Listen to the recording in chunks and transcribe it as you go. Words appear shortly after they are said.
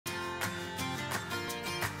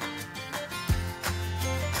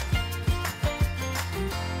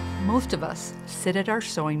Most of us sit at our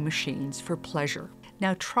sewing machines for pleasure.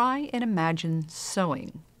 Now try and imagine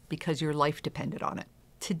sewing because your life depended on it.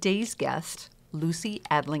 Today's guest, Lucy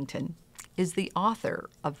Adlington, is the author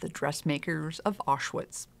of The Dressmakers of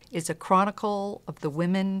Auschwitz. It's a chronicle of the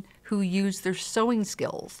women who used their sewing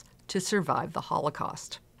skills to survive the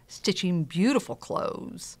Holocaust, stitching beautiful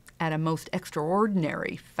clothes at a most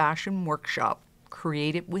extraordinary fashion workshop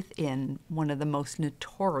created within one of the most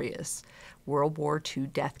notorious World War II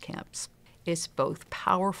death camps. It's both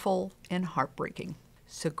powerful and heartbreaking.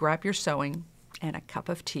 So grab your sewing and a cup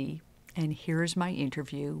of tea, and here's my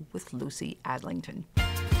interview with Lucy Adlington.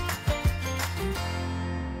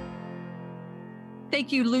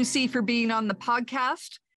 Thank you, Lucy, for being on the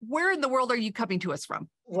podcast. Where in the world are you coming to us from?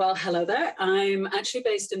 Well, hello there. I'm actually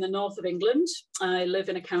based in the north of England. I live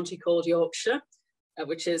in a county called Yorkshire,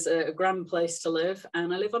 which is a grand place to live,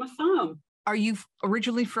 and I live on a farm. Are you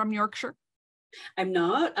originally from Yorkshire? I'm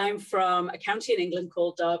not. I'm from a county in England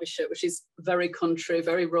called Derbyshire, which is very country,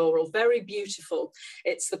 very rural, very beautiful.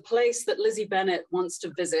 It's the place that Lizzie Bennet wants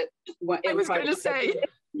to visit. I was going to say.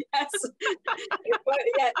 Yes.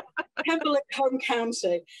 Yeah, Pembrokeshire home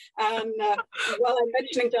county. And while I'm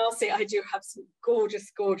mentioning Darcy, I do have some gorgeous,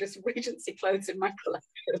 gorgeous Regency clothes in my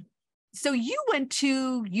collection. So you went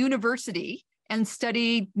to university and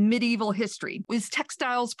studied medieval history. Was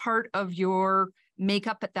textiles part of your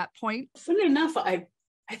makeup at that point? Funnily enough, I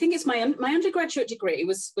think it's my undergraduate degree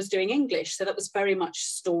was doing English, so that was very much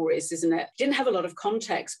stories, isn't it? Didn't have a lot of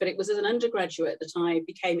context, but it was as an undergraduate that I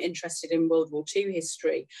became interested in World War II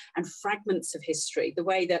history and fragments of history, the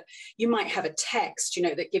way that you might have a text,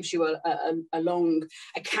 that gives you a long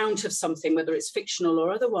account of something, whether it's fictional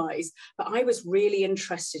or otherwise. But I was really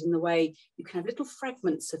interested in the way you can have little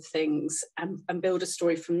fragments of things and build a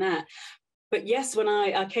story from that. But yes, when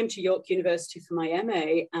I came to York University for my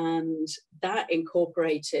MA, and that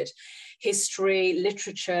incorporated history,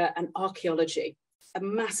 literature, and archaeology, a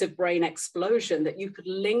massive brain explosion that you could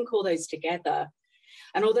link all those together.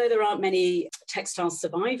 And although there aren't many textiles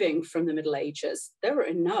surviving from the Middle Ages, there are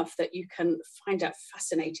enough that you can find out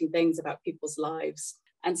fascinating things about people's lives.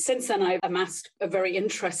 And since then, I've amassed a very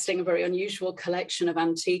interesting, a very unusual collection of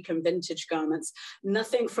antique and vintage garments,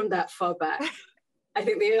 nothing from that far back. I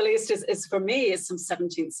think the earliest is for me is some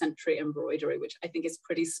 17th century embroidery, which I think is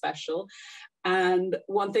pretty special. And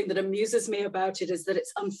one thing that amuses me about it is that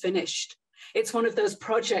it's unfinished. It's one of those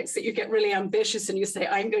projects that you get really ambitious and you say,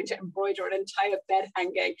 I'm going to embroider an entire bed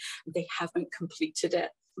hanging. They haven't completed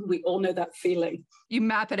it. We all know that feeling. You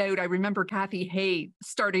map it out. I remember Kathy Hay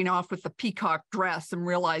starting off with the peacock dress and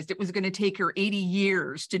realized it was going to take her 80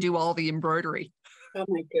 years to do all the embroidery. Oh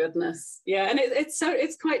my goodness. Yeah. And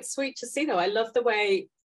it's quite sweet to see though. I love the way,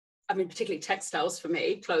 particularly textiles for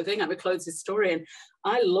me, clothing. I'm a clothes historian.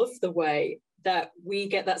 I love the way that we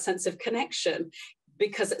get that sense of connection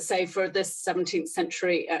because say for this 17th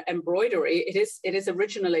century embroidery, it is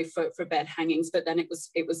originally for bed hangings, but then it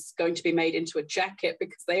was going to be made into a jacket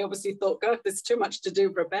because they obviously thought, God, there's too much to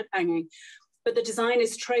do for a bed hanging. But the design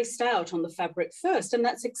is traced out on the fabric first. And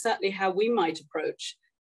that's exactly how we might approach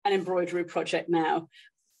an embroidery project now,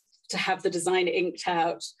 to have the design inked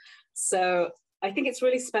out. So I think it's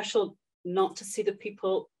really special not to see the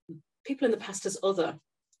people in the past as other.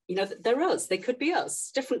 They're us, they could be us,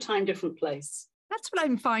 different time, different place. That's what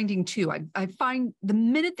I'm finding too. I find the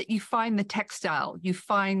minute that you find the textile, you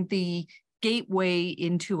find the gateway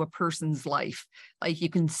into a person's life. Like you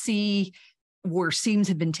can see where seams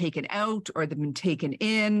have been taken out or they've been taken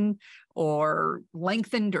in or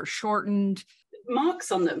lengthened or shortened.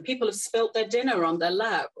 Marks on them. People have spilt their dinner on their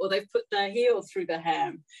lap, or they've put their heel through their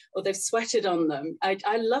hem, or they've sweated on them.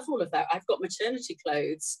 I love all of that. I've got maternity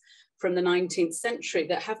clothes from the 19th century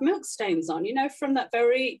that have milk stains on, from that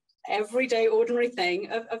very everyday, ordinary thing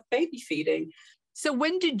of baby feeding. So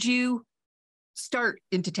when did you start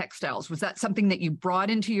into textiles? Was that something that you brought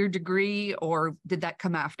into your degree, or did that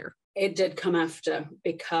come after? It did come after,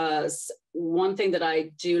 because one thing that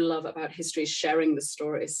I do love about history is sharing the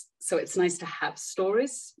stories. So it's nice to have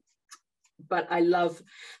stories, but I love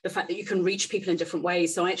the fact that you can reach people in different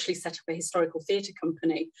ways. So I actually set up a historical theatre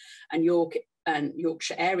company, and York and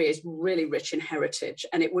Yorkshire area is really rich in heritage.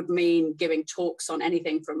 And it would mean giving talks on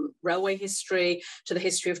anything from railway history to the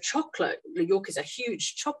history of chocolate. York is a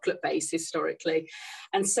huge chocolate base historically.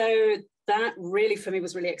 And so that really, for me,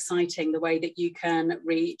 was really exciting, the way that you can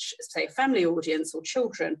reach, say, a family audience or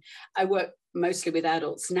children. I work mostly with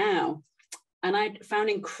adults now, and I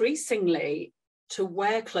found increasingly to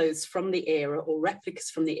wear clothes from the era or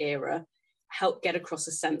replicas from the era help get across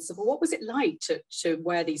a sense of, well, what was it like to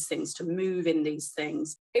wear these things, to move in these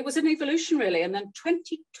things? It was an evolution, really. And then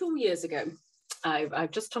 22 years ago,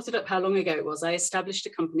 I've just totted up how long ago it was. I established a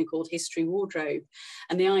company called History Wardrobe.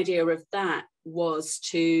 And the idea of that was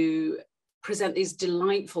to present these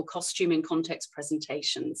delightful costume in context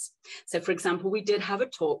presentations. So, for example, we did have a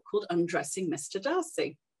talk called Undressing Mr.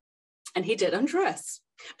 Darcy, and he did undress.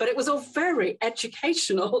 But it was all very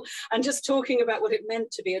educational and just talking about what it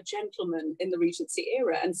meant to be a gentleman in the Regency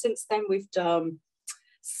era. And since then, we've done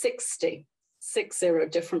 60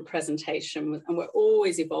 different presentations, and we're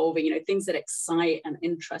always evolving, you know, things that excite and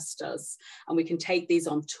interest us. And we can take these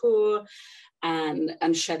on tour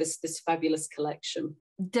and share this fabulous collection.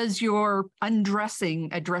 Does your undressing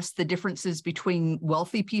address the differences between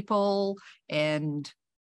wealthy people and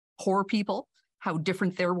poor people, how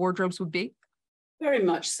different their wardrobes would be? Very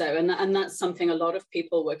much so. And that's something a lot of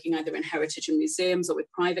people working either in heritage and museums or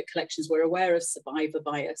with private collections, we're aware of survivor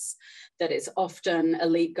bias, that it's often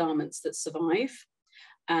elite garments that survive.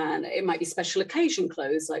 And it might be special occasion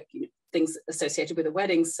clothes, like, you know, things associated with a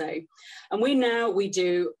wedding, say. And we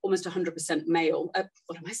do almost 100% male,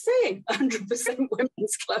 what am I saying? 100%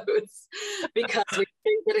 women's clothes, because we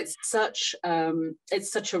think that it's such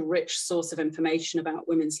a rich source of information about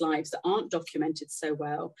women's lives that aren't documented so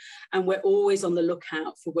well. And we're always on the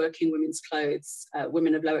lookout for working women's clothes,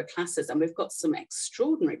 women of lower classes. And we've got some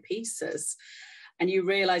extraordinary pieces. And you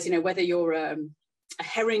realize, you know, whether you're a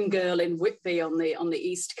herring girl in Whitby on the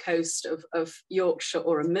east coast of Yorkshire,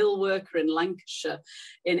 or a mill worker in Lancashire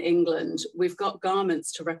in England, we've got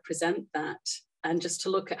garments to represent that. And just to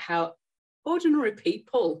look at how ordinary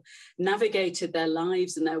people navigated their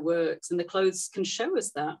lives and their works, and the clothes can show us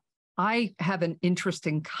that. I have an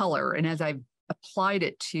interesting color, and as I've applied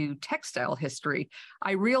it to textile history,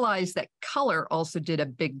 I realized that color also did a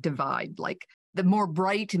big divide. Like, the more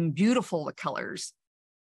bright and beautiful the colors,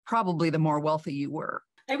 probably the more wealthy you were.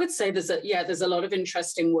 I would say there's a lot of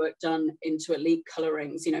interesting work done into elite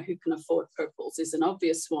colorings. You know, who can afford purples is an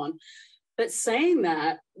obvious one. But saying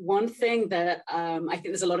that, one thing that I think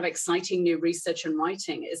there's a lot of exciting new research and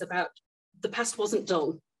writing is about the past wasn't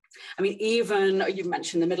dull. I mean, even, you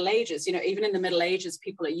mentioned the Middle Ages, you know, even in the Middle Ages,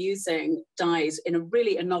 people are using dyes in a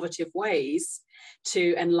really innovative ways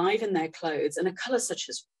to enliven their clothes. And a color such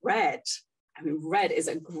as red, I mean, red is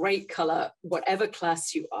a great color, whatever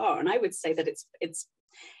class you are. And I would say that it's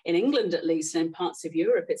in England, at least, and in parts of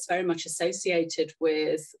Europe, it's very much associated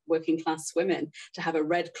with working class women to have a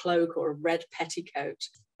red cloak or a red petticoat.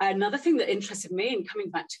 Another thing that interested me in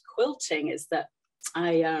coming back to quilting is that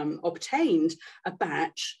I obtained a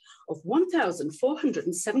batch of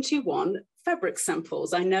 1,471 fabric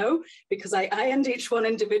samples. I know, because I end each one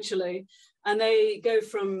individually. And they go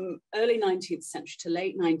from early 19th century to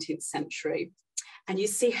late 19th century. And you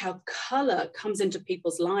see how color comes into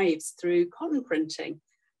people's lives through cotton printing.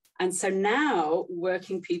 And so now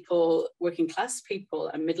working class people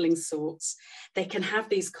and middling sorts, they can have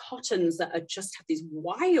these cottons that just have these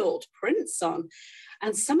wild prints on.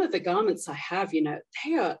 And some of the garments I have, you know,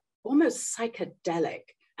 they are almost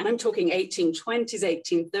psychedelic. And I'm talking 1820s,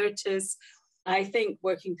 1830s. I think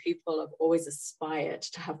working people have always aspired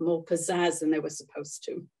to have more pizzazz than they were supposed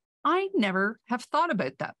to. I never have thought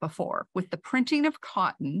about that before. With the printing of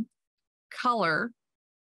cotton, color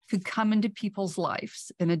could come into people's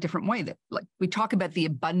lives in a different way. That, like, we talk about the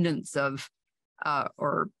abundance of,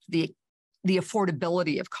 or the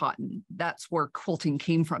affordability of cotton. That's where quilting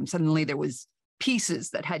came from. Suddenly there was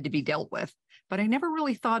pieces that had to be dealt with. But I never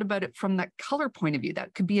really thought about it from that color point of view.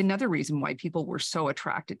 That could be another reason why people were so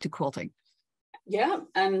attracted to quilting. Yeah,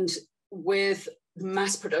 and with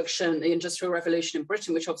mass production, the Industrial Revolution in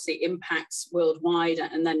Britain, which obviously impacts worldwide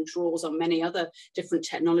and then draws on many other different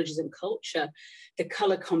technologies and culture, the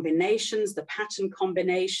color combinations, the pattern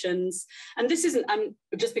combinations. And this isn't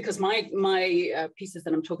just because my pieces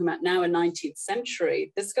that I'm talking about now are 19th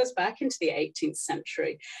century. This goes back into the 18th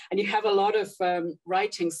century. And you have a lot of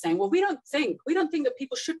writings saying, well, we don't think that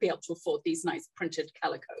people should be able to afford these nice printed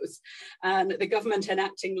calicos. And the government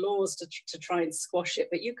enacting laws to try and squash it.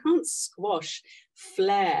 But you can't squash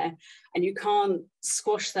flair, and you can't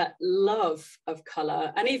squash that love of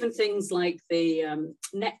color. And even things like the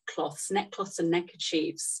neckcloths and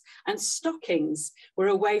neckerchiefs and stockings were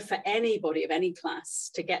a way for anybody of any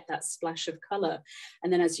class to get that splash of color.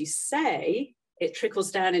 And then, as you say, it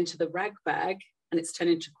trickles down into the rag bag and it's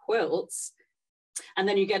turned into quilts. And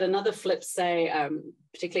then you get another flip, say,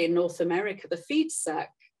 particularly in North America, the feed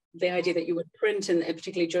sack. The idea that you would print, and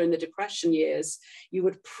particularly during the Depression years, you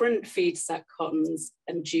would print feed sack cottons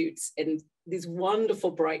and jutes in these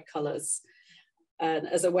wonderful bright colors,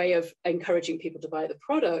 as a way of encouraging people to buy the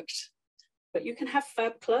product. But you can have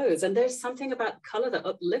fab clothes, and there's something about color that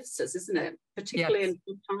uplifts us, isn't it? Particularly in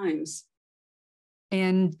good times.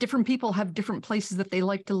 And different people have different places that they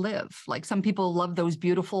like to live. Like some people love those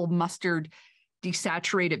beautiful mustard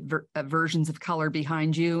desaturated versions of color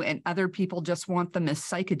behind you, and other people just want them as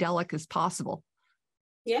psychedelic as possible.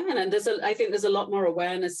 Yeah, and I think there's a lot more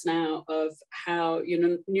awareness now of how,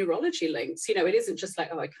 neurology links. It isn't just like,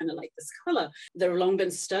 oh, I kind of like this color. There have long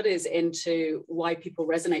been studies into why people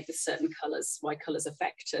resonate with certain colors, why colors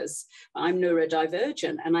affect us. I'm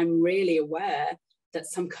neurodivergent, and I'm really aware that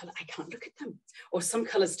some color, I can't look at them, or some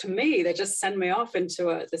colors to me, they just send me off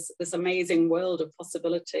into this amazing world of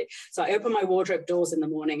possibility. So I open my wardrobe doors in the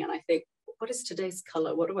morning and I think, what is today's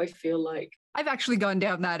color? What do I feel like? I've actually gone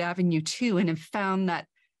down that avenue too, and have found that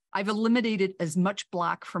I've eliminated as much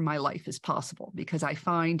black from my life as possible, because I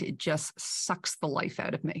find it just sucks the life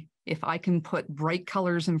out of me. If I can put bright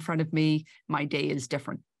colors in front of me, my day is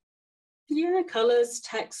different. Yeah, colors,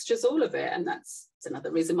 textures, all of it. And that's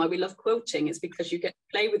another reason why we love quilting, is because you get to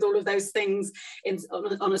play with all of those things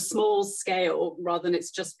on a small scale, rather than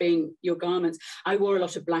it's just being your garments. I wore a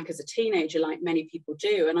lot of black as a teenager, like many people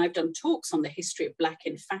do. And I've done talks on the history of black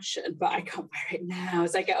in fashion, but I can't wear it now.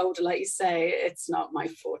 As I get older, like you say, it's not my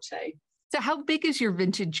forte. So how big is your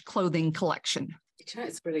vintage clothing collection?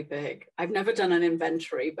 It's really big. I've never done an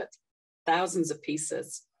inventory, but thousands of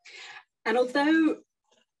pieces. And although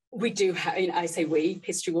we do have, I say we,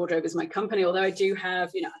 History Wardrobe is my company, although I do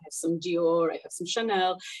have, I have some Dior, I have some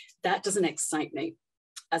Chanel, that doesn't excite me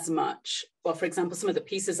as much. Well, for example, some of the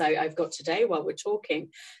pieces I've got today while we're talking,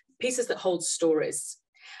 pieces that hold stories.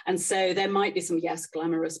 And so there might be some, yes,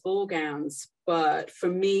 glamorous ball gowns, but for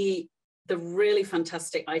me, the really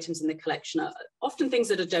fantastic items in the collection are often things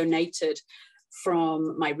that are donated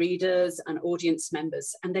from my readers and audience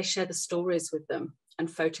members, and they share the stories with them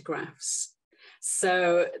and photographs.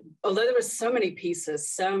 So although there are so many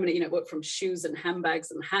pieces, so many, from shoes and handbags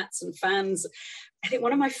and hats and fans, I think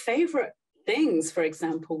one of my favorite things, for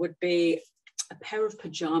example, would be a pair of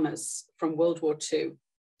pajamas from World War II.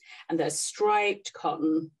 And they're striped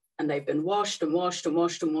cotton, and they've been washed and washed and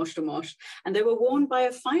washed and washed and washed. And they were worn by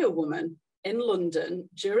a firewoman in London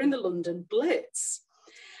during the London Blitz.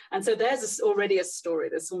 And so there's already a story.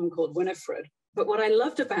 There's someone called Winifred. But what I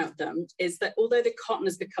loved about them is that although the cotton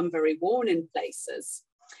has become very worn in places,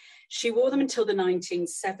 she wore them until the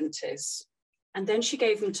 1970s. And then she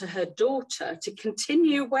gave them to her daughter to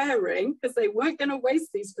continue wearing, because they weren't going to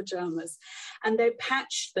waste these pajamas. And they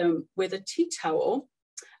patched them with a tea towel,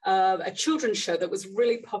 a children's show that was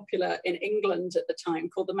really popular in England at the time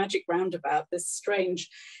called The Magic Roundabout, this strange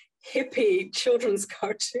hippie children's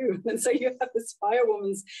cartoon. And so you have this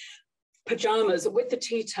firewoman's pajamas with the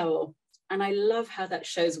tea towel. And I love how that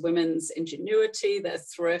shows women's ingenuity, their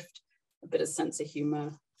thrift, a bit of sense of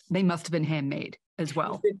humor. They must have been handmade as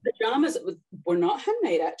well. The pajamas were not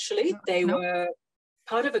handmade, actually. They were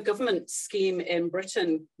part of a government scheme in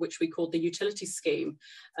Britain, which we called the utility scheme,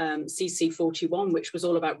 CC 41, which was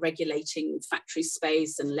all about regulating factory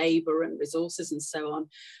space and labor and resources and so on.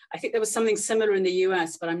 I think there was something similar in the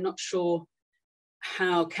US, but I'm not sure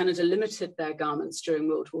how Canada limited their garments during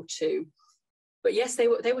World War II. But yes, they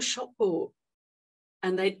were shop bought,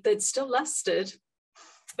 and they'd still lasted.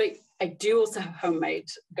 But I do also have homemade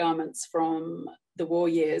garments from the war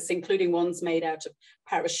years, including ones made out of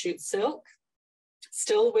parachute silk,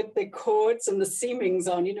 still with the cords and the seamings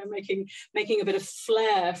on, making a bit of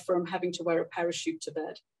flair from having to wear a parachute to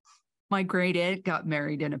bed. My great aunt got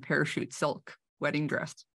married in a parachute silk wedding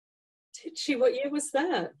dress. Did she? What year was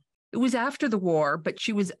that? It was after the war, but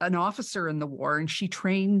she was an officer in the war, and she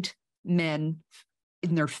trained men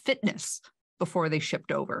in their fitness before they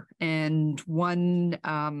shipped over. And one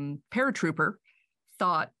paratrooper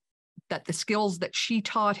thought that the skills that she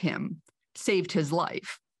taught him saved his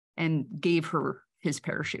life and gave her his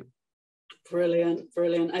parachute. Brilliant,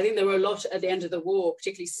 brilliant. I think there were a lot at the end of the war,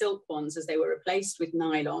 particularly silk ones, as they were replaced with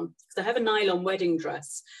nylon. So I have a nylon wedding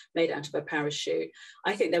dress made out of a parachute.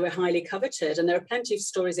 I think they were highly coveted. And there are plenty of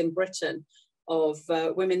stories in Britain of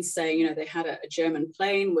women saying, they had a German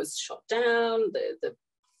plane was shot down,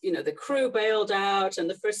 the crew bailed out, and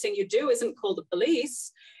the first thing you do isn't call the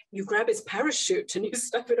police, you grab his parachute and you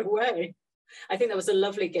stuff it away. I think that was a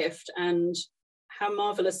lovely gift, and how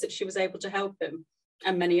marvelous that she was able to help him,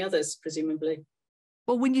 and many others, presumably.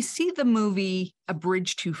 Well, when you see the movie A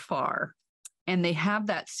Bridge Too Far, and they have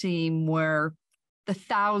that scene where the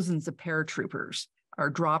thousands of paratroopers are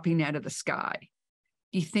dropping out of the sky,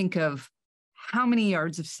 you think of how many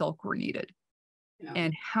yards of silk were needed,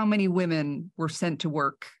 and how many women were sent to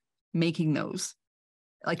work making those.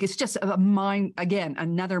 Like, it's just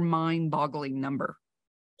another mind-boggling number.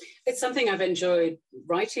 It's something I've enjoyed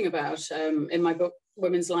writing about in my book,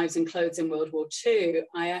 women's lives and clothes in World War II,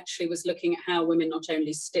 I actually was looking at how women not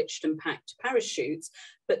only stitched and packed parachutes,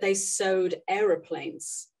 but they sewed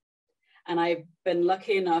aeroplanes. And I've been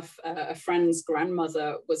lucky enough, a friend's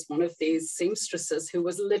grandmother was one of these seamstresses who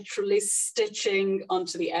was literally stitching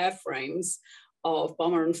onto the airframes of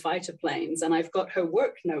bomber and fighter planes. And I've got her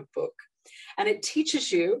work notebook, and it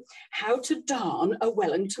teaches you how to darn a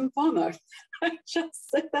Wellington bomber. I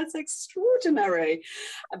just said, that's extraordinary.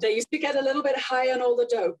 They used to get a little bit high on all the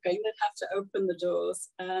doping. They'd have to open the doors.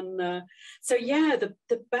 And so, yeah,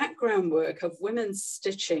 the background work of women's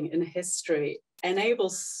stitching in history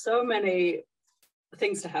enables so many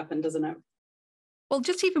things to happen, doesn't it? Well,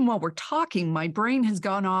 just even while we're talking, my brain has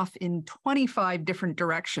gone off in 25 different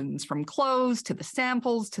directions, from clothes to the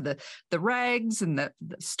samples to the rags and the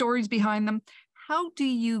stories behind them. How do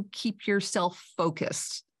you keep yourself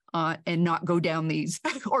focused and not go down these,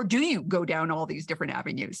 or do you go down all these different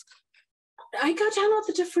avenues? I go down all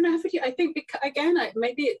the different avenues. I think, again,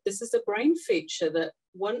 maybe this is a brain feature that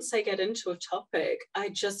once I get into a topic, I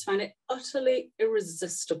just find it utterly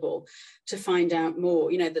irresistible to find out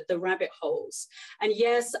more, that the rabbit holes. And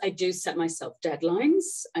yes, I do set myself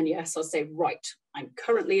deadlines. And yes, I'll say, right, I'm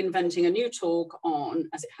currently inventing a new talk on,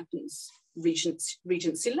 as it happens,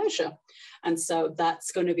 Regency leisure. And so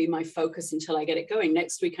that's going to be my focus until I get it going.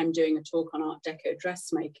 Next week, I'm doing a talk on Art Deco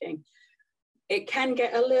dressmaking. It can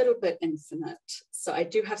get a little bit infinite. So I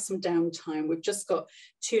do have some downtime. We've just got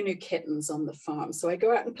 2 new kittens on the farm. So I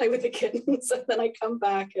go out and play with the kittens and then I come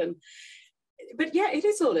back. But yeah, it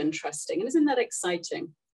is all interesting. And isn't that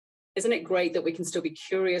exciting? Isn't it great that we can still be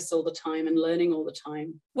curious all the time and learning all the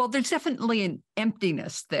time? Well, there's definitely an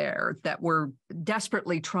emptiness there that we're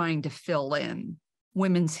desperately trying to fill in.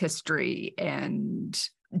 Women's history and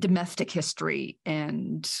domestic history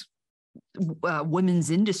and women's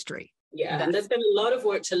industry. Yeah, and there's been a lot of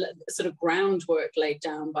work to sort of groundwork laid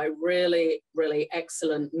down by really, really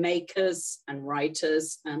excellent makers and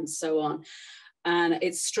writers and so on. And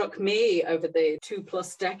it struck me over the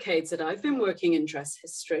 2+ decades that I've been working in dress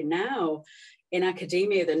history now in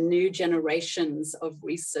academia, the new generations of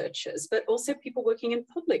researchers, but also people working in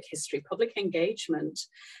public history, public engagement,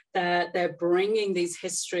 that they're bringing these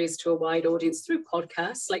histories to a wide audience through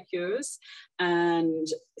podcasts like yours and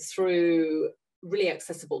through really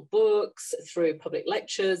accessible books, through public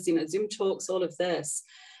lectures, Zoom talks, all of this.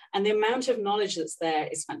 And the amount of knowledge that's there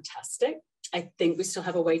is fantastic. I think we still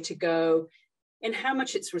have a way to go in how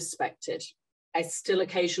much it's respected. I still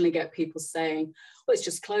occasionally get people saying, well, it's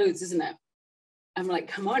just clothes, isn't it? I'm like,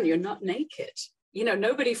 come on, you're not naked.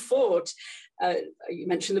 Nobody fought. You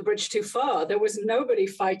mentioned the bridge too far. There was nobody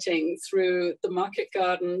fighting through the market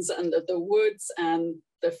gardens and the woods and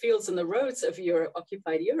the fields and the roads of Europe,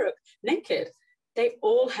 occupied Europe, naked. They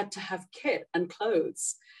all had to have kit and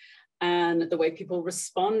clothes. And the way people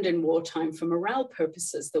respond in wartime for morale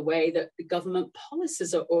purposes, the way that the government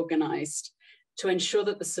policies are organized to ensure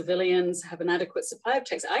that the civilians have an adequate supply of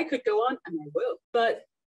texts. I could go on, and I will. But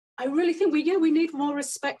I really think we need more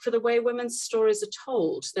respect for the way women's stories are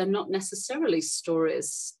told. They're not necessarily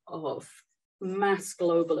stories of mass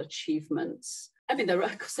global achievements. I mean, there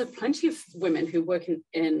are plenty of women who work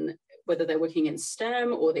in whether they're working in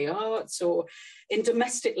STEM or the arts or in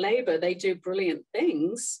domestic labor, they do brilliant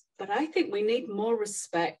things. But I think we need more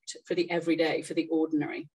respect for the everyday, for the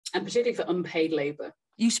ordinary, and particularly for unpaid labor.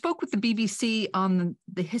 You spoke with the BBC on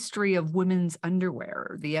the history of women's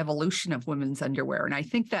underwear, the evolution of women's underwear. And I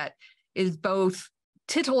think that is both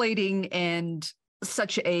titillating and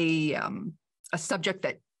such a subject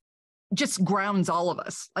that just grounds all of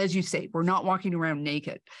us. As you say, we're not walking around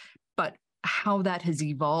naked, but how that has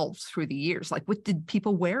evolved through the years. Like, what did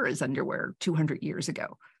people wear as underwear 200 years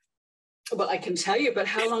ago? Well, I can tell you, but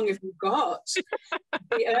how long have you got?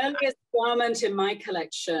 The earliest garment in my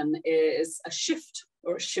collection is a shift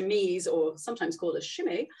or a chemise, or sometimes called a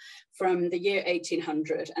shimmy, from the year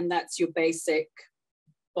 1800. And that's your basic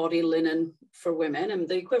body linen for women. And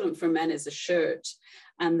the equivalent for men is a shirt.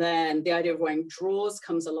 And then the idea of wearing drawers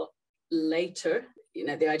comes a lot later.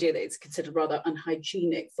 The idea that it's considered rather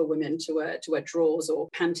unhygienic for women to wear drawers or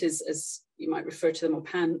panties, as you might refer to them, or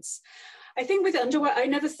pants. I think with underwear, I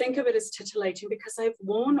never think of it as titillating because I've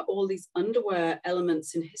worn all these underwear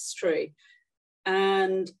elements in history.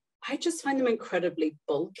 And I just find them incredibly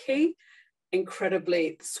bulky,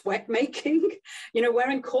 incredibly sweat-making.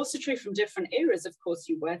 Wearing corsetry from different eras, of course,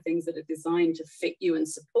 you wear things that are designed to fit you and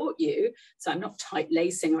support you. So I'm not tight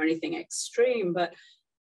lacing or anything extreme, but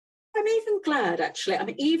I'm even glad, actually.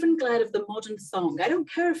 I'm even glad of the modern thong. I don't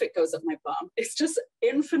care if it goes up my bum. It's just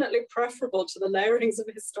infinitely preferable to the layerings of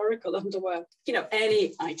historical underwear. You know,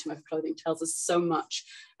 any item of clothing tells us so much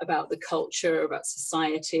about the culture, about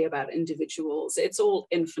society, about individuals. It's all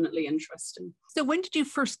infinitely interesting. So when did you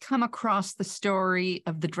first come across the story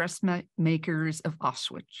of the Dressmakers of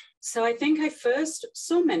Auschwitz? So I think I first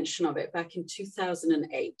saw mention of it back in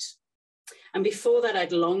 2008. And before that,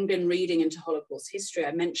 I'd long been reading into Holocaust history.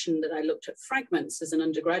 I mentioned that I looked at fragments as an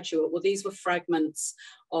undergraduate. Well, these were fragments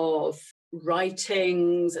of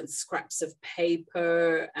writings and scraps of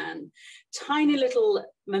paper and tiny little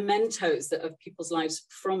mementos that of people's lives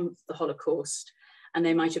from the Holocaust. And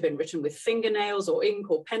they might have been written with fingernails or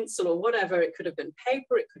ink or pencil or whatever. It could have been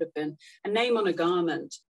paper. It could have been a name on a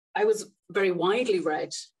garment. I was very widely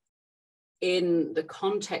read in the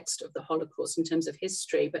context of the Holocaust in terms of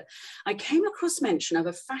history, but I came across mention of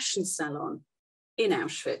a fashion salon in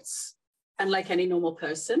Auschwitz. And like any normal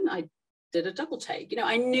person, I did a double take. You know,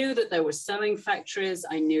 I knew that there were sewing factories.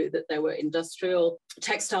 I knew that there were industrial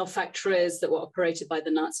textile factories that were operated by the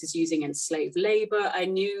Nazis using enslaved labor. I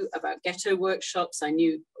knew about ghetto workshops. I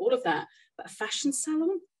knew all of that, but a fashion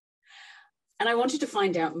salon? And I wanted to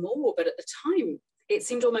find out more, but at the time, it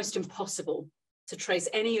seemed almost impossible to trace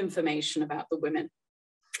any information about the women.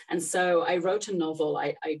 And so I wrote a novel.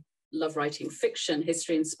 I love writing fiction,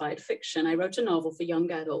 history-inspired fiction. I wrote a novel for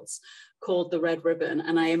young adults called The Red Ribbon.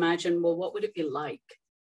 And I imagined, well, what would it be like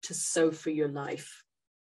to sew for your life?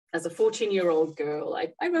 As a 14-year-old girl,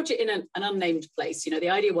 I wrote it in an unnamed place. You know, the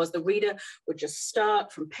idea was the reader would just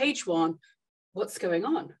start from page one. What's going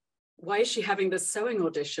on? Why is she having this sewing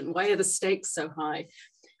audition? Why are the stakes so high?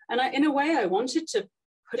 And in a way, I wanted to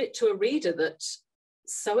put it to a reader that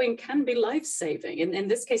sewing can be life-saving. In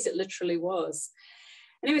this case, it literally was.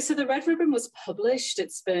 Anyway, so The Red Ribbon was published.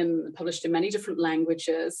 It's been published in many different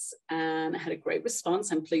languages and it had a great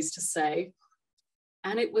response, I'm pleased to say.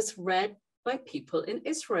 And it was read by people in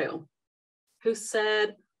Israel who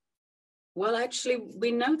said, well, actually,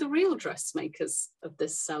 we know the real dressmakers of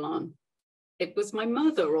this salon. It was my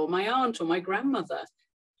mother or my aunt or my grandmother.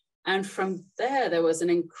 And from there was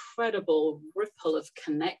an incredible ripple of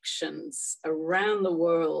connections around the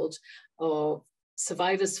world of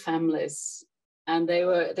survivors' families. And they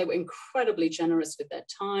were incredibly generous with their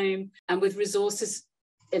time and with resources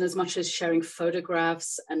in as much as sharing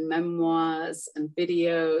photographs and memoirs and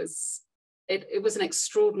videos. It was an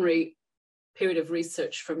extraordinary period of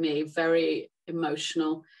research for me, very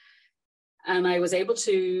emotional. And I was able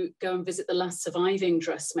to go and visit the last surviving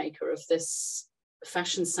dressmaker of this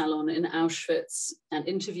fashion salon in Auschwitz and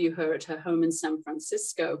interview her at her home in San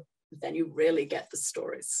Francisco. Then you really get the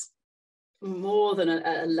stories. More than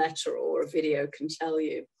a letter or a video can tell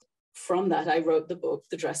you. From that, I wrote the book,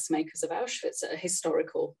 The Dressmakers of Auschwitz, a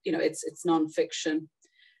historical, you know, it's nonfiction,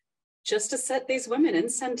 just to set these women in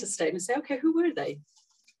center stage and say, okay, who were they?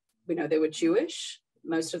 We know they were Jewish,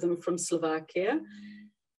 most of them from Slovakia.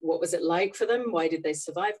 What was it like for them? Why did they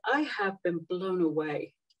survive? I have been blown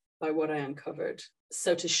away by what I uncovered.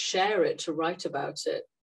 So to share it, to write about it,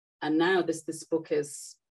 and now this book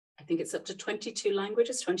is, I think it's up to 22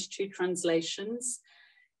 languages, 22 translations.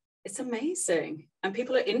 It's amazing. And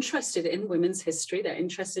people are interested in women's history. They're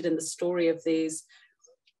interested in the story of these,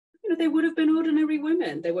 you know, they would have been ordinary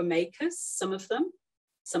women. They were makers, some of them.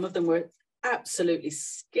 Some of them were absolutely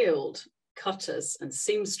skilled cutters and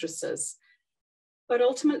seamstresses. But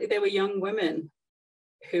ultimately, they were young women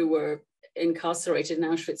who were incarcerated in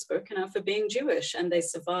Auschwitz-Birkenau for being Jewish, and they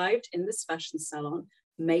survived in this fashion salon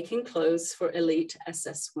making clothes for elite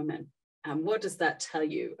SS women. And what does that tell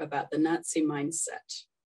you about the Nazi mindset?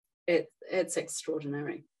 It's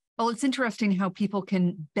extraordinary. Well, it's interesting how people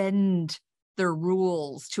can bend their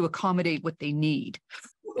rules to accommodate what they need.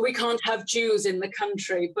 We can't have Jews in the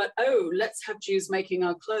country, but let's have Jews making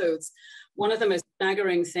our clothes. One of the most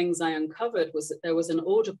staggering things I uncovered was that there was an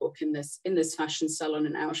order book in this fashion salon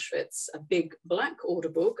in Auschwitz, a big black order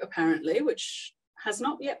book, apparently, which has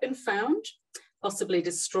not yet been found, possibly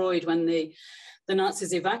destroyed when the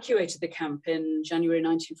Nazis evacuated the camp in January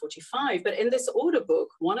 1945. But in this order book,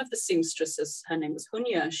 one of the seamstresses, her name was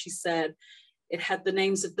Hunya, she said it had the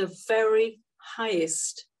names of the very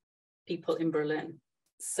highest people in Berlin.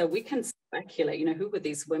 So we can speculate, you know, who were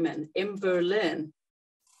these women in Berlin?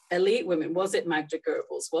 Elite women. Was it Magda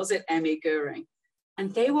Goebbels? Was it Emmy Goering?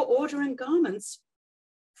 And they were ordering garments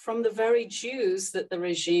from the very Jews that the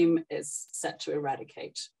regime is set to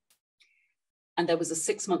eradicate. And there was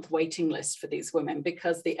a 6-month waiting list for these women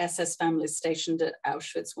because the SS families stationed at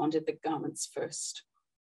Auschwitz wanted the garments first.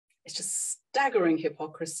 It's just staggering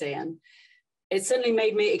hypocrisy. And it certainly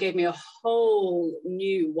it gave me a whole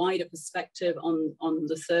new, wider perspective on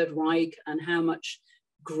the Third Reich and how much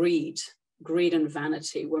greed and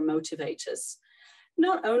vanity were motivators,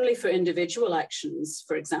 not only for individual actions,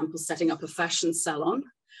 for example, setting up a fashion salon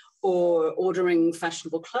or ordering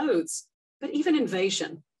fashionable clothes, but even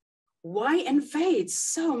invasion. Why invade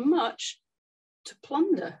so much? To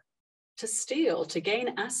plunder, to steal, to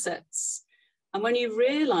gain assets. And when you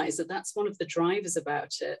realize that that's one of the drivers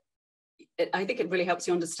about it, I think it really helps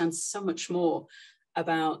you understand so much more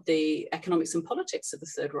about the economics and politics of the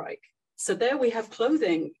Third Reich. So there we have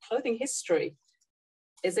clothing history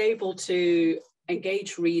is able to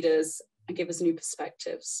engage readers and give us new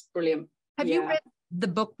perspectives. Brilliant. Have you read the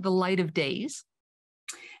book, The Light of Days?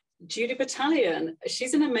 Judy Battalion,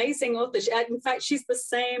 she's an amazing author. In fact, she's the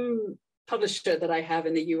same publisher that I have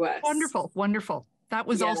in the US. Wonderful, wonderful. That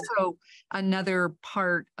was also another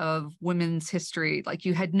part of women's history. Like,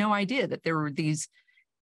 you had no idea that there were these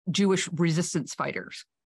Jewish resistance fighters.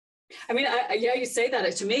 I mean, you say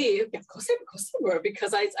that to me, of course they were,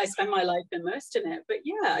 because I spend my life immersed in it. But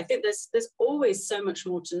yeah, I think there's always so much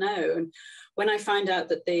more to know. And when I find out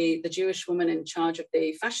that the Jewish woman in charge of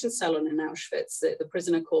the fashion salon in Auschwitz, the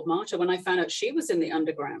prisoner called Marta, when I found out she was in the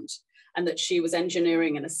underground and that she was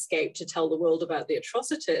engineering an escape to tell the world about the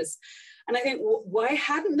atrocities, and I think, why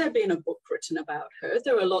hadn't there been a book written about her?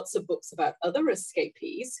 There are lots of books about other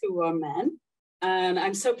escapees who are men. And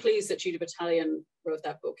I'm so pleased that Judy Battalion wrote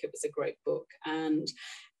that book. It was a great book. And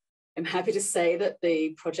I'm happy to say that the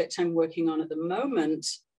project I'm working on at the moment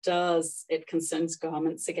it concerns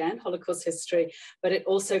garments again, Holocaust history, but it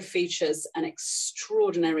also features an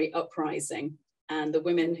extraordinary uprising and the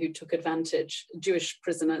women who took advantage, Jewish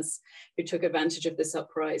prisoners who took advantage of this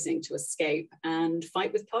uprising to escape and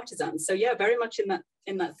fight with partisans. So yeah, very much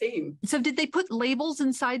in that theme. So did they put labels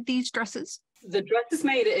inside these dresses? The dresses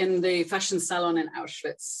made in the fashion salon in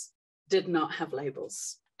Auschwitz did not have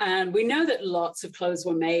labels. And we know that lots of clothes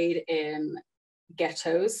were made in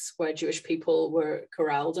ghettos where Jewish people were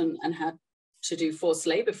corralled and had to do forced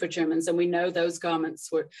labor for Germans. And we know those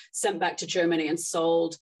garments were sent back to Germany and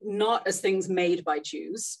sold not as things made by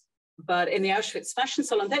Jews, but in the Auschwitz fashion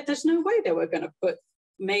salon, there's no way they were going to put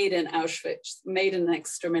made in Auschwitz, made in an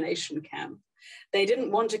extermination camp. They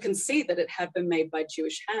didn't want to concede that it had been made by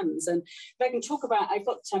Jewish hands. And if I can talk about, I've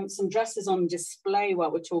got some dresses on display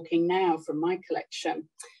while we're talking now from my collection.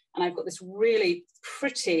 And I've got this really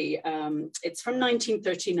pretty, it's from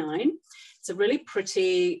 1939. It's a really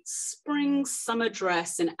pretty spring summer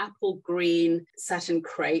dress in apple green satin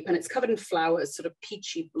crepe, and it's covered in flowers, sort of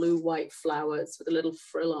peachy blue-white flowers with a little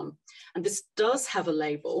frill on. And this does have a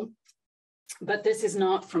label, but this is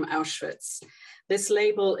not from Auschwitz. This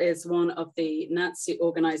label is one of the Nazi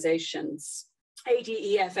organizations,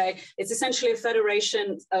 ADEFA. It's essentially a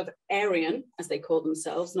federation of Aryan, as they call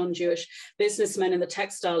themselves, non-Jewish businessmen in the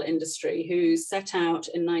textile industry who set out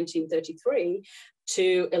in 1933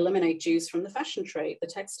 to eliminate Jews from the fashion trade, the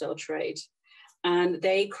textile trade. And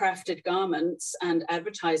they crafted garments and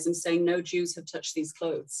advertised them saying, no Jews have touched these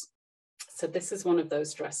clothes. So this is one of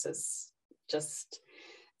those dresses, just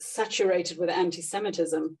saturated with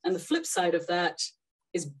anti-Semitism. And the flip side of that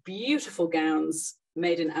is beautiful gowns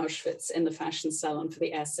made in Auschwitz in the fashion salon for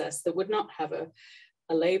the SS that would not have a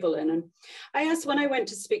label in. And I asked, when I went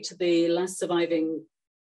to speak to the last surviving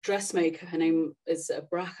dressmaker, her name is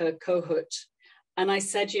Bracha Kohut, and I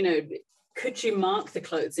said, could you mark the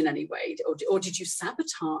clothes in any way, or did you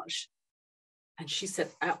sabotage? And she said,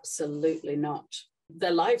 absolutely not.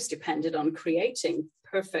 Their lives depended on creating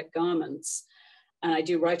perfect garments. And I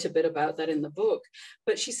do write a bit about that in the book.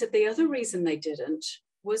 But she said the other reason they didn't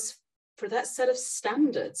was for that set of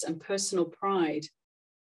standards and personal pride.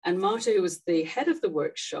 And Marta, who was the head of the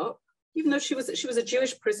workshop, even though she was a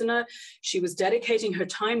Jewish prisoner, she was dedicating her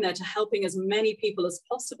time there to helping as many people as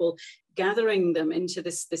possible, gathering them into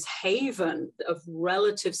this haven of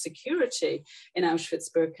relative security in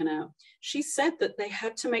Auschwitz-Birkenau. She said that they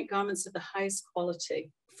had to make garments of the highest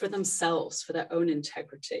quality for themselves, for their own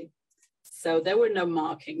integrity. So there were no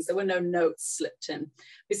markings, there were no notes slipped in.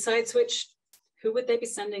 Besides which, who would they be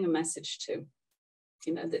sending a message to?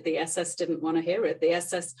 The SS didn't want to hear it. The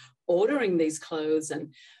SS ordering these clothes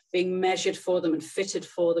and being measured for them and fitted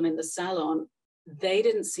for them in the salon, they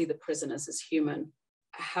didn't see the prisoners as human.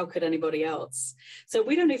 How could anybody else? So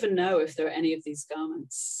we don't even know if there are any of these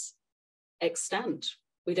garments extant.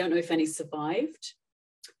 We don't know if any survived.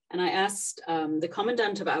 And I asked, the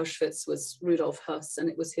commandant of Auschwitz was Rudolf Höss, and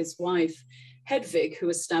it was his wife, Hedwig, who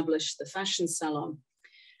established the fashion salon.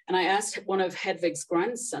 And I asked one of Hedwig's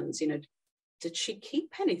grandsons, did she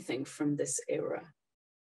keep anything from this era?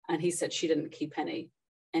 And he said she didn't keep any.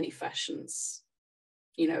 any fashions.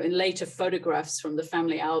 You know, in later photographs from the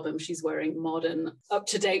family album, she's wearing modern,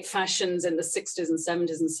 up-to-date fashions in the 60s and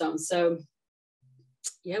 70s and so on. So,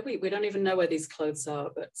 yeah, we don't even know where these clothes are,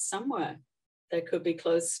 but somewhere there could be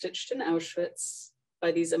clothes stitched in Auschwitz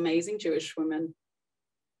by these amazing Jewish women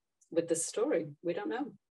with this story. We don't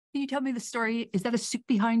know. Can you tell me the story? Is that a suit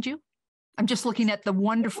behind you? I'm just looking at the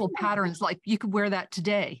wonderful patterns, like you could wear that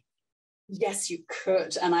today. Yes, you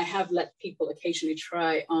could. And I have let people occasionally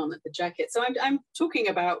try on the jacket. So I'm talking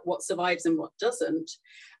about what survives and what doesn't.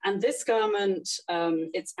 And this garment,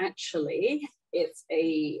 it's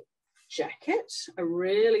a jacket, a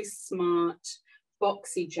really smart,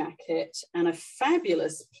 boxy jacket, and a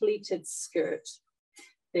fabulous pleated skirt.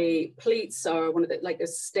 The pleats are one of the, like the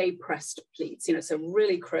stay pressed pleats, you know, so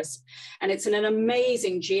really crisp. And it's in an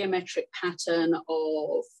amazing geometric pattern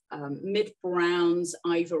of mid-browns,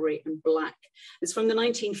 ivory, and black. It's from the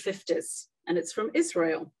 1950s, and it's from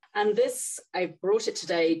Israel. And this, I brought it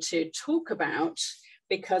today to talk about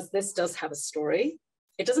because this does have a story.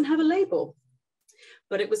 It doesn't have a label,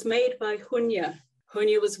 but it was made by Hunya.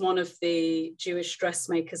 Hunya was one of the Jewish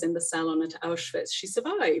dressmakers in the salon at Auschwitz. She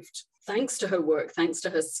survived thanks to her work, thanks to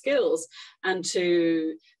her skills, and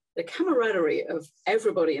to the camaraderie of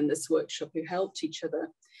everybody in this workshop who helped each other.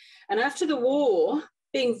 And after the war,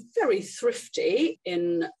 being very thrifty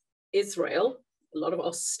in Israel, a lot of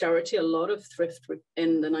austerity, a lot of thrift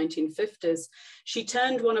in the 1950s, she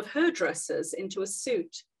turned one of her dresses into a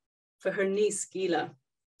suit for her niece, Gila.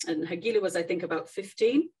 And her Gila was, I think, about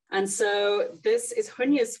 15. And so this is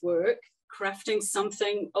Hunya's work, crafting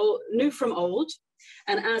something old, new from old.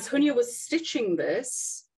 And as Hunya was stitching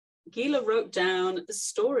this, Gila wrote down the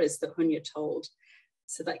stories that Hunya told.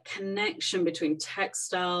 So that connection between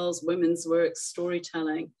textiles, women's work,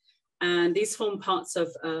 storytelling. And these form parts of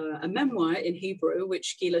a memoir in Hebrew,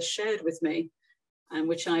 which Gila shared with me, and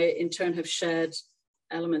which I in turn have shared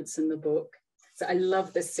elements in the book. So I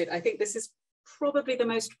love this suit. I think this is probably the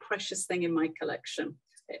most precious thing in my collection.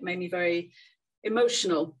 It made me very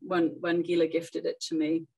emotional when Gila gifted it to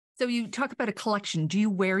me. So you talk about a collection. Do you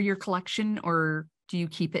wear your collection or do you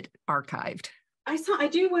keep it archived? I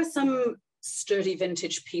do wear some sturdy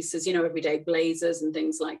vintage pieces, you know, everyday blazers and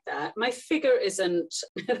things like that. My figure isn't,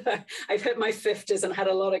 I've hit my 50s and had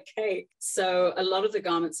a lot of cake. So a lot of the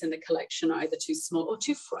garments in the collection are either too small or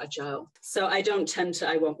too fragile. So I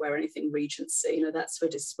won't wear anything Regency, you know, that's for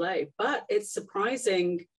display. But it's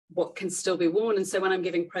surprising what can still be worn. And so when I'm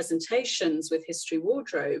giving presentations with History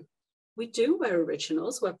Wardrobe, we do wear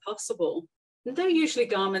originals where possible. And they're usually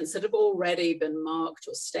garments that have already been marked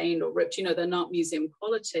or stained or ripped, you know, they're not museum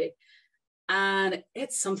quality. And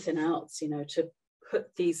it's something else, you know, to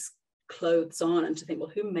put these clothes on and to think,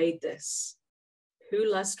 well, who made this?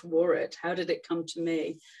 Who last wore it? How did it come to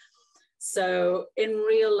me? So in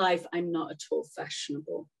real life, I'm not at all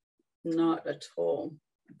fashionable, not at all.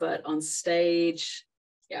 But on stage,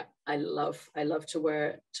 yeah, I love to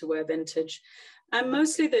wear vintage. And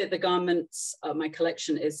mostly the garments of my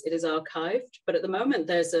collection it is archived. But at the moment,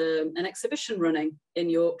 there's an exhibition running in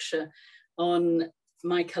Yorkshire on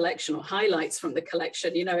my collection, or highlights from the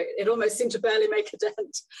collection. You know, it almost seemed to barely make a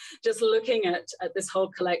dent just looking at this whole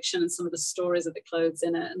collection and some of the stories of the clothes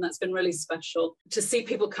in it. And that's been really special to see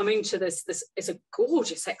people coming to this. It's a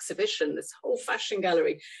gorgeous exhibition, this whole fashion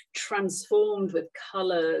gallery transformed with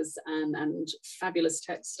colors and fabulous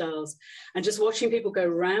textiles, and just watching people go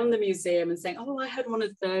around the museum and saying, oh, I had one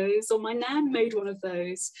of those, or my nan made one of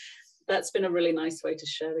those. That's been a really nice way to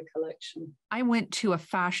share the collection. I went to a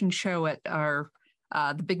fashion show at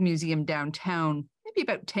the big museum downtown, maybe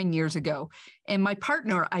about 10 years ago. And my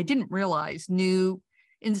partner, I didn't realize,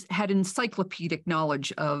 had encyclopedic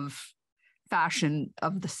knowledge of fashion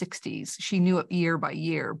of the 60s. She knew it year by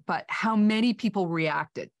year, but how many people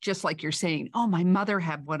reacted, just like you're saying, oh, my mother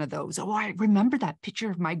had one of those. Oh, I remember that picture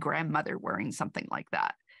of my grandmother wearing something like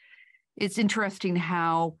that. It's interesting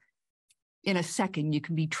how in a second you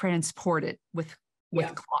can be transported with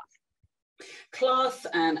cloth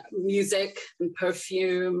and music and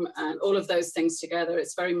perfume and all of those things together.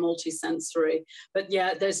 It's very multi-sensory. But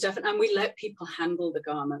yeah, there's definitely, and we let people handle the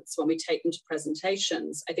garments when we take them to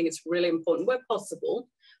presentations. I think it's really important where possible,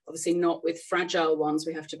 obviously not with fragile ones,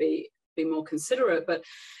 we have to be more considerate, but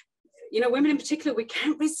you know, women in particular, we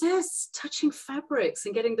can't resist touching fabrics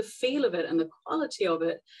and getting the feel of it and the quality of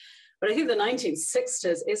it. But I think the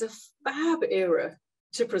 1960s is a fab era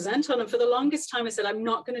to present on. And for the longest time, I said, I'm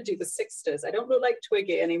not going to do the 60s. I don't look like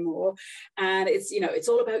Twiggy anymore. And it's, you know, it's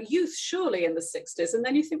all about youth, surely, in the 60s. And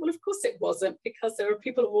then you think, well, of course it wasn't, because there are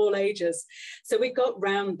people of all ages. So we got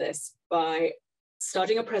round this by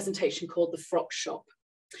starting a presentation called The Frock Shop.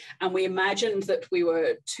 And we imagined that we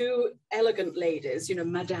were two elegant ladies, you know,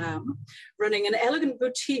 madame, running an elegant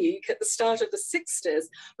boutique at the start of the 60s,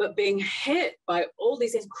 but being hit by all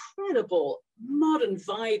these incredible modern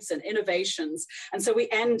vibes and innovations. And so we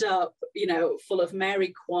end up, you know, full of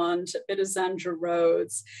Mary Quant, a bit of Zandra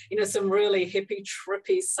Rhodes, you know, some really hippie,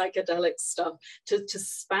 trippy, psychedelic stuff to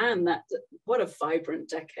span that. What a vibrant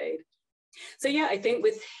decade. So yeah, I think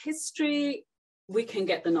with history, we can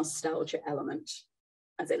get the nostalgia element.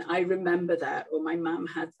 As in, I remember that, or my mum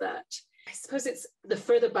had that. I suppose it's the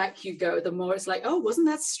further back you go, the more it's like, oh, wasn't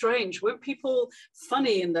that strange? Weren't people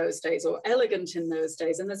funny in those days or elegant in those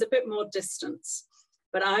days? And there's a bit more distance.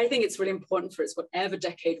 But I think it's really important for us, whatever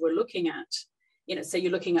decade we're looking at, you know, say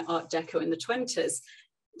you're looking at Art Deco in the 20s,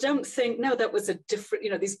 don't think, no, that was a different,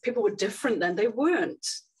 you know, these people were different then. They weren't.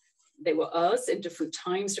 They were us in different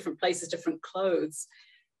times, different places, different clothes.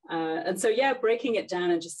 And so, yeah, breaking it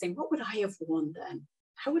down and just saying, what would I have worn then?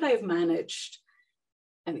 How would I have managed?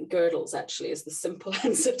 I mean, girdles actually is the simple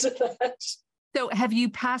answer to that. So have you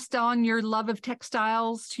passed on your love of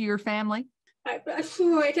textiles to your family? I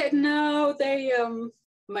don't know. They,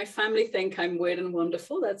 my family think I'm weird and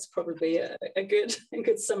wonderful. That's probably a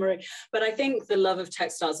good summary. But I think the love of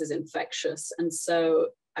textiles is infectious. And so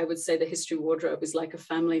I would say the history wardrobe is like a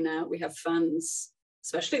family now. We have fans,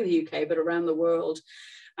 especially in the UK, but around the world.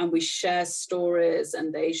 And we share stories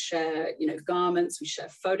and they share, you know, garments, we share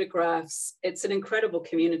photographs. It's an incredible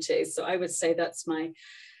community. So I would say that's my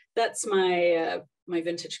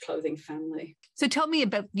vintage clothing family. So tell me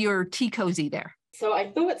about your tea cozy there. So I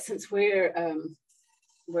thought since we're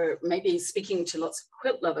maybe speaking to lots of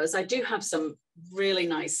quilt lovers, I do have some really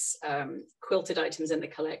nice quilted items in the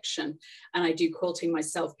collection. And I do quilting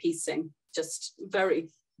myself, piecing, just very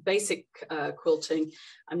basic quilting.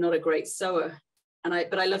 I'm not a great sewer.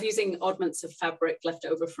 But I love using oddments of fabric left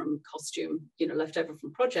over from costume, you know, left over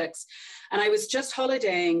from projects. And I was just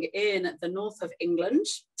holidaying in the north of England,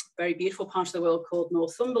 very beautiful part of the world called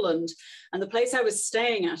Northumberland. And the place I was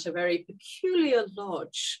staying at, a very peculiar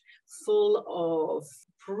lodge full of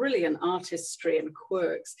brilliant artistry and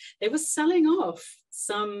quirks. They were selling off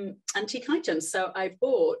some antique items. So I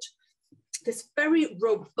bought this very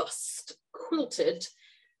robust quilted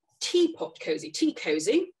tea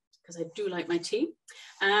cozy, because I do like my tea.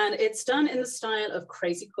 And it's done in the style of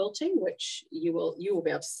crazy quilting, which you will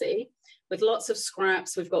be able to see, with lots of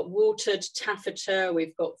scraps. We've got watered taffeta,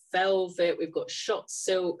 we've got velvet, we've got shot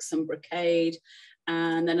silk, some brocade,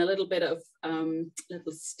 and then a little bit of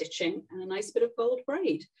little stitching and a nice bit of gold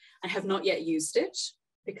braid. I have not yet used it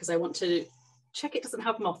because I want to check it doesn't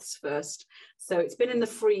have moths first. So it's been in the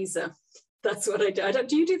freezer. That's what I do.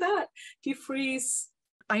 Do you do that? Do you freeze?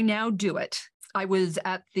 I now do it. I was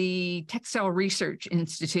at the Textile Research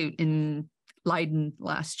Institute in Leiden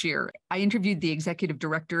last year. I interviewed the executive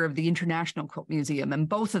director of the International Quilt Museum, and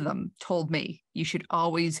both of them told me you should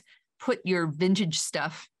always put your vintage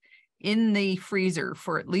stuff in the freezer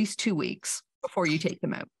for at least 2 weeks before you take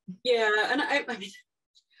them out. Yeah, and I mean,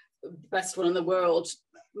 best one in the world,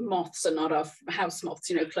 moths are not our, house moths,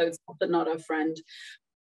 you know, clothes moths are not our friend.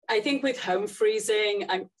 I think with home freezing,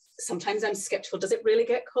 sometimes I'm skeptical, does it really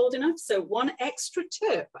get cold enough? So one extra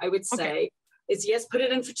tip I would say is, yes, put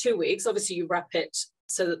it in for 2 weeks. Obviously you wrap it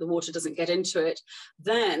so that the water doesn't get into it.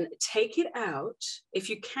 Then take it out. If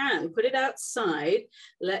you can, put it outside.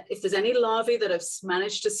 If there's any larvae that have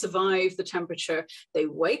managed to survive the temperature, they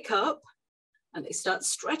wake up and they start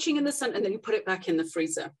stretching in the sun, and then you put it back in the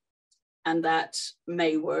freezer. And that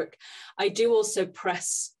may work. I do also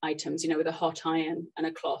press items, you know, with a hot iron and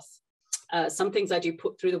a cloth. Some things I do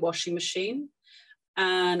put through the washing machine,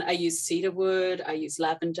 and I use cedar wood, I use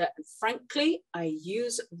lavender, and frankly, I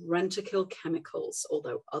use Rentokil chemicals,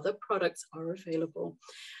 although other products are available,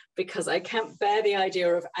 because I can't bear the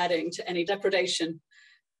idea of adding to any depredation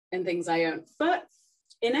in things I own. But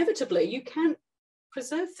inevitably, you can't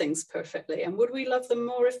preserve things perfectly. And would we love them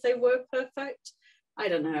more if they were perfect? I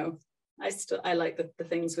don't know. I like the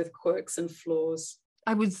things with quirks and flaws.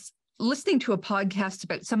 I was listening to a podcast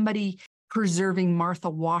about somebody preserving Martha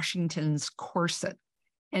Washington's corset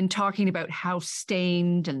and talking about how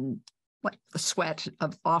stained and like the sweat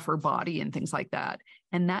off her body and things like that.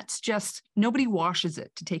 And that's just, nobody washes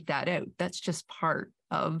it to take that out. That's just part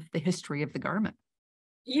of the history of the garment.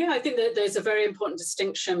 Yeah, I think that there's a very important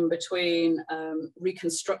distinction between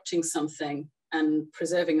reconstructing something and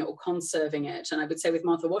preserving it or conserving it. And I would say with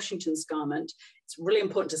Martha Washington's garment, it's really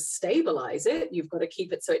important to stabilize it. You've got to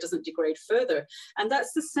keep it so it doesn't degrade further. And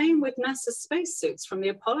that's the same with NASA spacesuits from the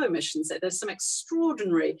Apollo missions. There's some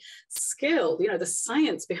extraordinary skill, you know, the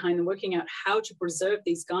science behind them, working out how to preserve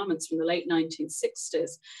these garments from the late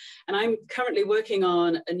 1960s. And I'm currently working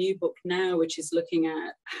on a new book now, which is looking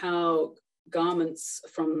at how garments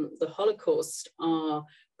from the Holocaust are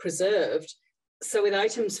preserved. So with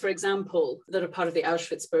items, for example, that are part of the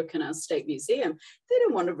Auschwitz-Birkenau State Museum, they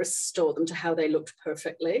don't want to restore them to how they looked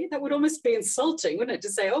perfectly. That would almost be insulting, wouldn't it, to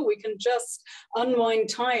say, oh, we can just unwind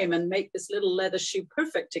time and make this little leather shoe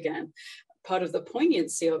perfect again. Part of the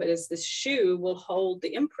poignancy of it is this shoe will hold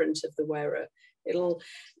the imprint of the wearer. It'll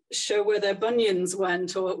show where their bunions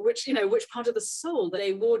went, or which part of the sole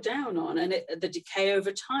they wore down on. And the decay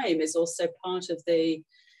over time is also part of the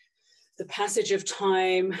passage of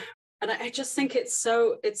time. And I just think it's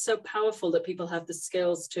so powerful that people have the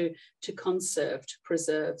skills to conserve, to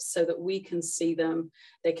preserve, so that we can see them.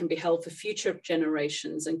 They can be held for future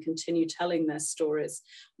generations and continue telling their stories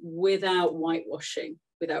without whitewashing,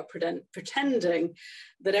 without pretending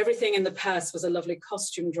that everything in the past was a lovely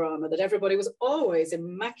costume drama, that everybody was always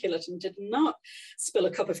immaculate and did not spill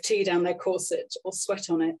a cup of tea down their corset or sweat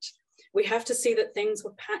on it. We have to see that things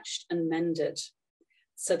were patched and mended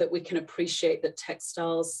so that we can appreciate that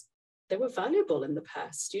textiles, they were valuable in the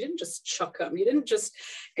past. You didn't just chuck them. You didn't just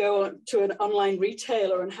go to an online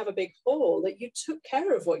retailer and have a big haul, that you took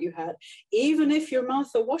care of what you had, even if you're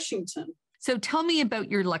Martha Washington. So tell me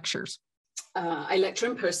about your lectures. I lecture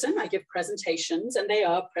in person. I give presentations, and they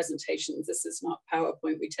are presentations. This is not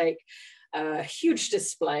PowerPoint. We take a huge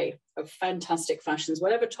display of fantastic fashions,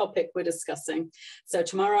 whatever topic we're discussing. So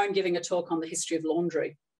tomorrow I'm giving a talk on the history of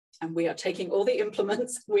laundry. And we are taking all the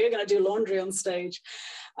implements. We're going to do laundry on stage.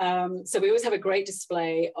 So we always have a great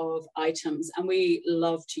display of items, and we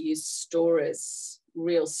love to use stories,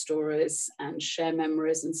 real stories, and share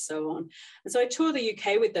memories and so on. And so I tour the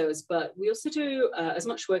UK with those, but we also do as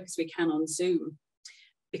much work as we can on Zoom,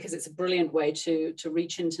 because it's a brilliant way to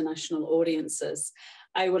reach international audiences.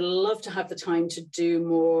 I would love to have the time to do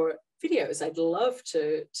more videos. I'd love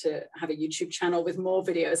to have a YouTube channel with more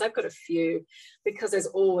videos. I've got a few, because there's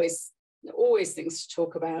always things to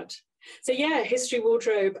talk about. So yeah, History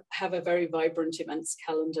Wardrobe have a very vibrant events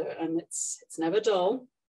calendar, and it's never dull.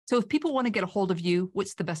 So if people want to get a hold of you,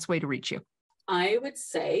 what's the best way to reach you? I would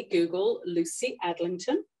say Google Lucy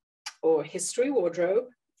Adlington or History Wardrobe,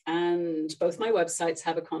 and both my websites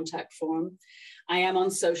have a contact form. I am on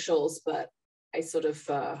socials, but I sort of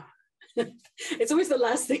it's always the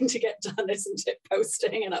last thing to get done, isn't it?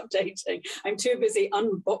 Posting and updating. I'm too busy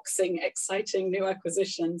unboxing exciting new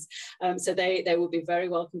acquisitions. So they will be very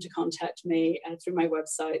welcome to contact me through my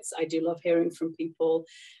websites. I do love hearing from people,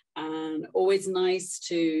 and always nice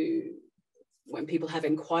when people have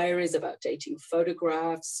inquiries about dating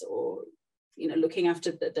photographs, or looking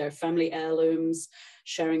after their family heirlooms,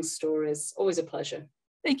 sharing stories. Always a pleasure.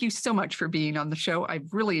 Thank you so much for being on the show.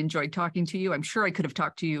 I've really enjoyed talking to you. I'm sure I could have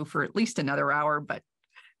talked to you for at least another hour, but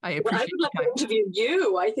I appreciate I would love to interview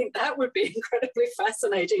you. I think that would be incredibly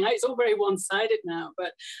fascinating. It's all very one-sided now,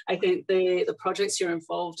 but I think the projects you're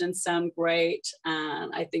involved in sound great.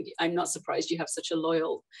 And I think I'm not surprised you have such a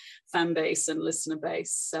loyal fan base and listener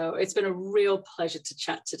base. So it's been a real pleasure to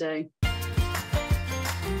chat today.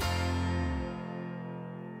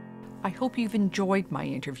 I hope you've enjoyed my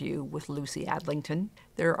interview with Lucy Adlington.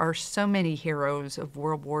 There are so many heroes of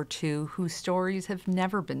World War II whose stories have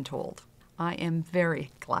never been told. I am very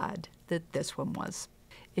glad that this one was.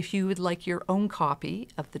 If you would like your own copy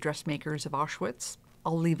of the Dressmakers of Auschwitz,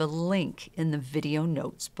 I'll leave a link in the video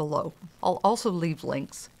notes below. I'll also leave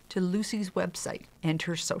links to Lucy's website and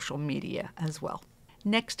her social media as well.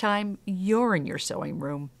 Next time you're in your sewing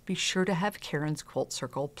room, be sure to have Karen's Quilt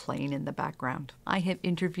Circle playing in the background. I have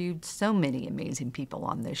interviewed so many amazing people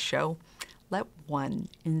on this show. Let one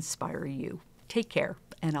inspire you. Take care,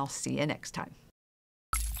 and I'll see you next time.